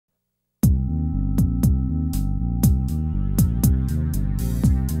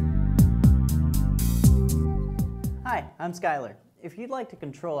I'm Skylar. If you'd like to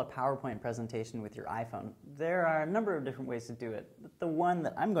control a PowerPoint presentation with your iPhone, there are a number of different ways to do it. The one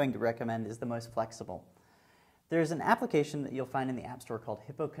that I'm going to recommend is the most flexible. There's an application that you'll find in the App Store called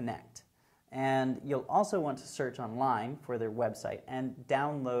Hippo Connect, and you'll also want to search online for their website and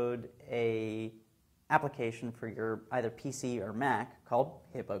download a application for your either PC or Mac called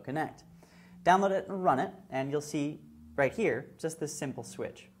Hippo Connect. Download it and run it, and you'll see right here just this simple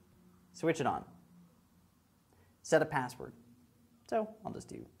switch. Switch it on. Set a password. So I'll just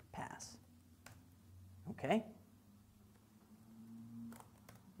do pass. Okay.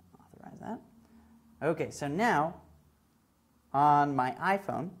 Authorize that. Okay, so now on my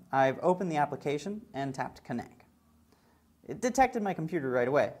iPhone, I've opened the application and tapped connect. It detected my computer right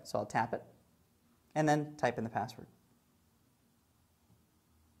away, so I'll tap it and then type in the password.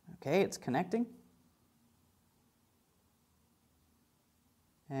 Okay, it's connecting.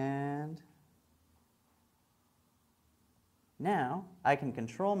 And now I can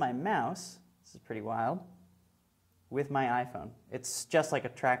control my mouse, this is pretty wild, with my iPhone. It's just like a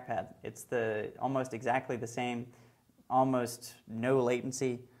trackpad. It's almost exactly the same, almost no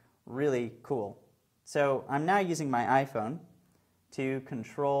latency, really cool. So I'm now using my iPhone to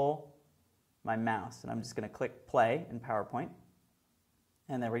control my mouse, and I'm just going to click play in PowerPoint,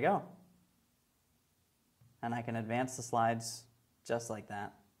 and there we go. And I can advance the slides just like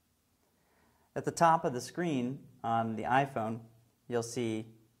that. At the top of the screen on the iPhone, you'll see,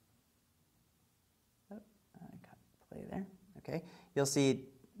 play there, okay. You'll see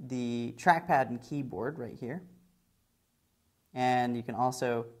the trackpad and keyboard right here. And you can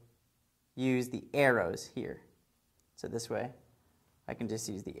also use the arrows here. So this way, I can just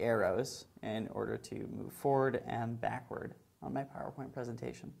use the arrows in order to move forward and backward on my PowerPoint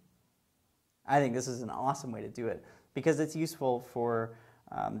presentation. I think this is an awesome way to do it because it's useful for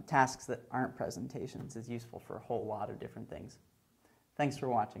tasks that aren't presentations. It's useful for a whole lot of different things. Thanks for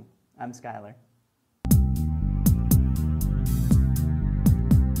watching. I'm Skylar.